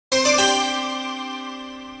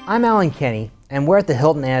I'm Alan Kenny, and we're at the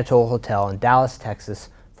Hilton Anatole Hotel in Dallas, Texas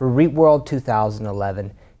for REITWorld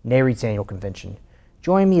 2011 NAREIT's annual convention.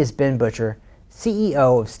 Joining me is Ben Butcher,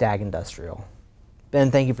 CEO of Stag Industrial. Ben,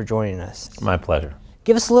 thank you for joining us. My pleasure.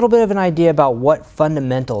 Give us a little bit of an idea about what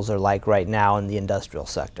fundamentals are like right now in the industrial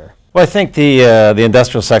sector. Well, I think the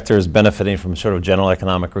industrial sector is benefiting from sort of general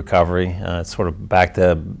economic recovery. It's sort of back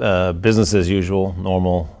to business as usual,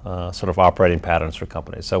 normal sort of operating patterns for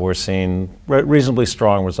companies. So we're seeing reasonably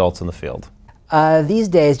strong results in the field. These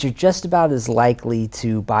days, you're just about as likely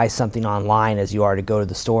to buy something online as you are to go to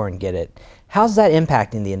the store and get it. How's that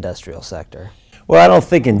impacting the industrial sector? Well, I don't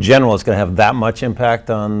think in general it's going to have that much impact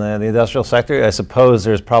on the industrial sector. I suppose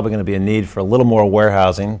there's probably going to be a need for a little more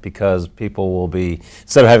warehousing because people will be,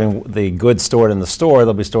 instead of having the goods stored in the store,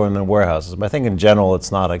 they'll be storing them in warehouses. But I think in general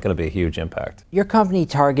it's not going to be a huge impact. Your company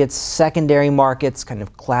targets secondary markets, kind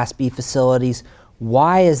of Class B facilities.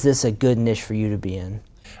 Why is this a good niche for you to be in?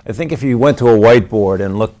 I think if you went to a whiteboard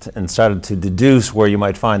and looked and started to deduce where you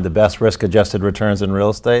might find the best risk-adjusted returns in real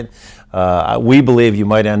estate, we believe you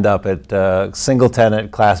might end up at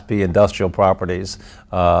single-tenant Class B industrial properties,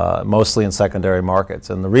 mostly in secondary markets.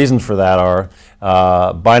 And the reasons for that are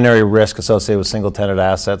binary risk associated with single-tenant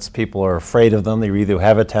assets. People are afraid of them. You either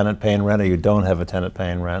have a tenant paying rent or you don't have a tenant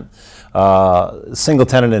paying rent.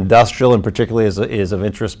 Single-tenant industrial in particular is of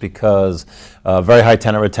interest because very high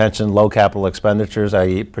tenant retention, low capital expenditures,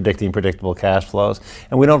 i.e. predicting predictable cash flows.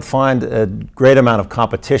 And we don't find a great amount of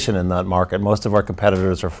competition in that market. Most of our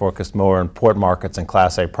competitors are focused more on port markets and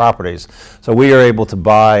Class A properties. So we are able to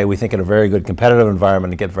buy, we think, in a very good competitive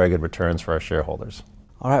environment and get very good returns for our shareholders.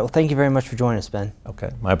 All right, well, thank you very much for joining us, Ben.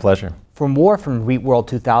 Okay, my pleasure. For more from REITworld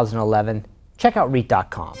 2011, check out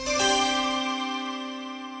REIT.com.